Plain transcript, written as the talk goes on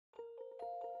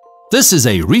This is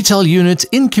a retail unit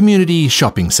in Community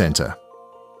Shopping Centre.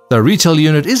 The retail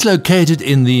unit is located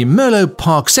in the Merlot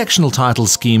Park sectional title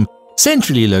scheme,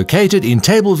 centrally located in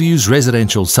Tableview's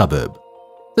residential suburb.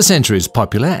 The centre is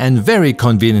popular and very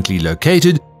conveniently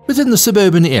located within the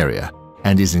suburban area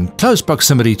and is in close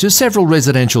proximity to several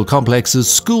residential complexes,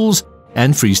 schools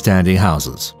and freestanding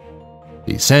houses.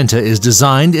 The centre is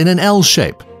designed in an L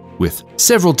shape, with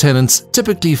several tenants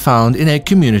typically found in a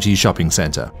community shopping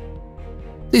centre.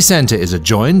 The centre is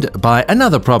adjoined by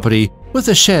another property with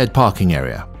a shared parking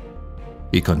area.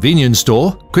 The convenience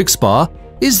store, Quick Spa,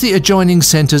 is the adjoining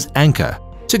centre's anchor,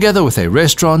 together with a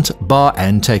restaurant, bar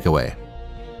and takeaway.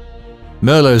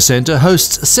 Merlot Centre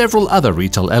hosts several other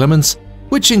retail elements,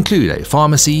 which include a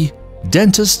pharmacy,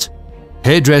 dentist,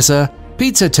 hairdresser,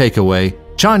 pizza takeaway,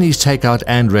 Chinese takeout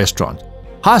and restaurant,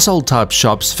 household-type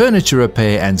shops, furniture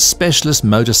repair and specialist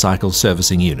motorcycle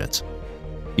servicing units.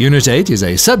 Unit 8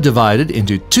 is subdivided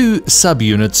into 2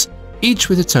 sub-units, each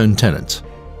with its own tenant.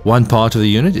 One part of the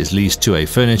unit is leased to a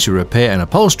furniture repair and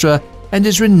upholsterer and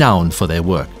is renowned for their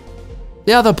work.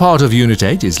 The other part of Unit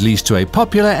 8 is leased to a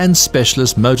popular and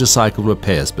specialist motorcycle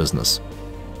repairs business.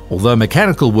 Although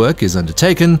mechanical work is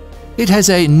undertaken, it has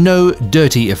a no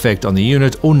dirty effect on the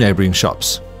unit or neighbouring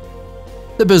shops.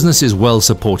 The business is well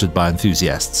supported by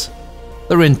enthusiasts.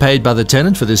 The rent paid by the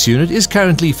tenant for this unit is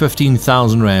currently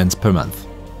 15,000 rands per month.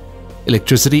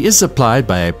 Electricity is supplied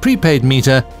by a prepaid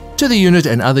meter to the unit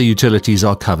and other utilities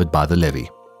are covered by the levy.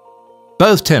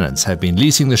 Both tenants have been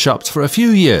leasing the shops for a few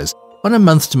years on a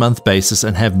month-to-month basis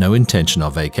and have no intention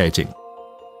of vacating.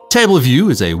 Tableview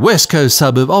is a west coast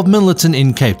suburb of Milnerton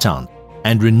in Cape Town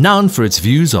and renowned for its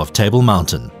views of Table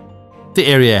Mountain. The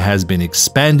area has been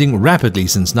expanding rapidly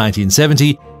since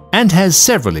 1970 and has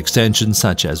several extensions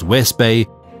such as West Bay,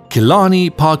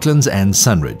 Killarney, Parklands and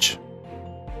Sunridge.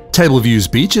 Tableview's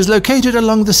beach is located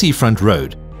along the seafront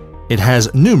road. It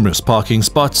has numerous parking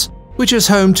spots, which is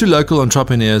home to local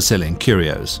entrepreneurs selling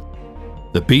curios.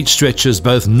 The beach stretches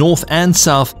both north and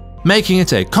south, making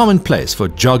it a common place for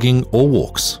jogging or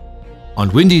walks. On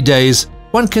windy days,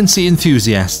 one can see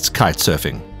enthusiasts kite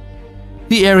surfing.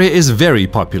 The area is very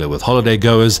popular with holiday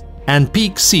goers, and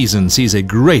peak season sees a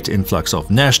great influx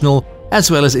of national as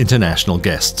well as international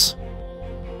guests.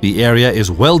 The area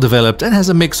is well developed and has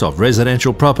a mix of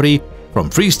residential property from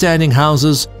freestanding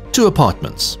houses to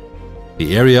apartments.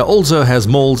 The area also has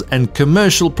malls and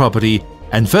commercial property,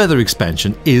 and further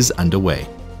expansion is underway.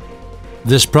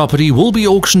 This property will be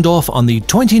auctioned off on the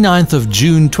 29th of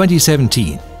June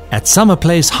 2017 at Summer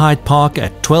Place Hyde Park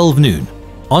at 12 noon.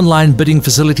 Online bidding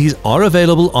facilities are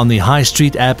available on the High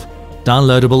Street app,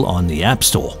 downloadable on the App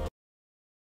Store.